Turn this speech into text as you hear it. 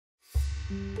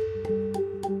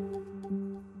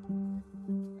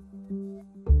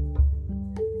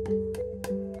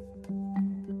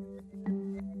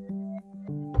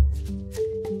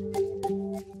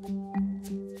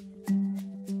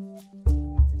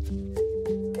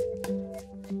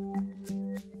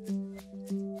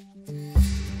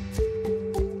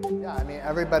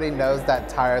Everybody knows that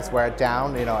tires wear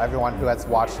down. You know, everyone who has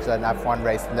watched an F1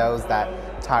 race knows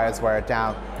that tires wear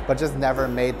down, but just never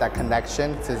made that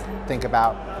connection to think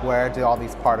about where do all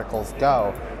these particles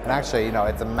go. And actually, you know,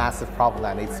 it's a massive problem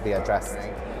that needs to be addressed.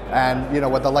 And, you know,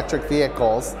 with electric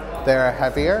vehicles, they're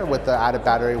heavier with the added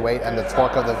battery weight and the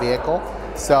torque of the vehicle,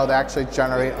 so they actually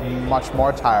generate much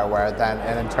more tire wear than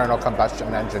an internal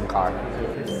combustion engine car.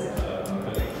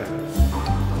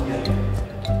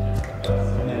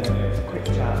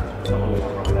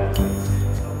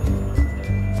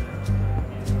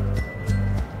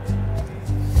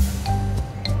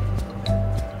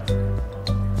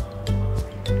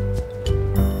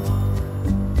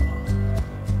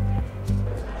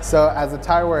 So as the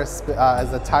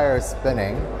tire is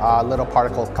spinning, little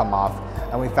particles come off,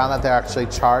 and we found that they're actually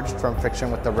charged from friction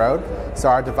with the road. So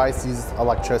our device uses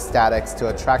electrostatics to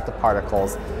attract the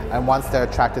particles, and once they're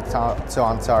attracted onto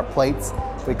our plates,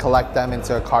 we collect them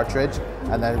into a cartridge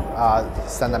and then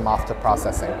send them off to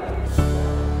processing.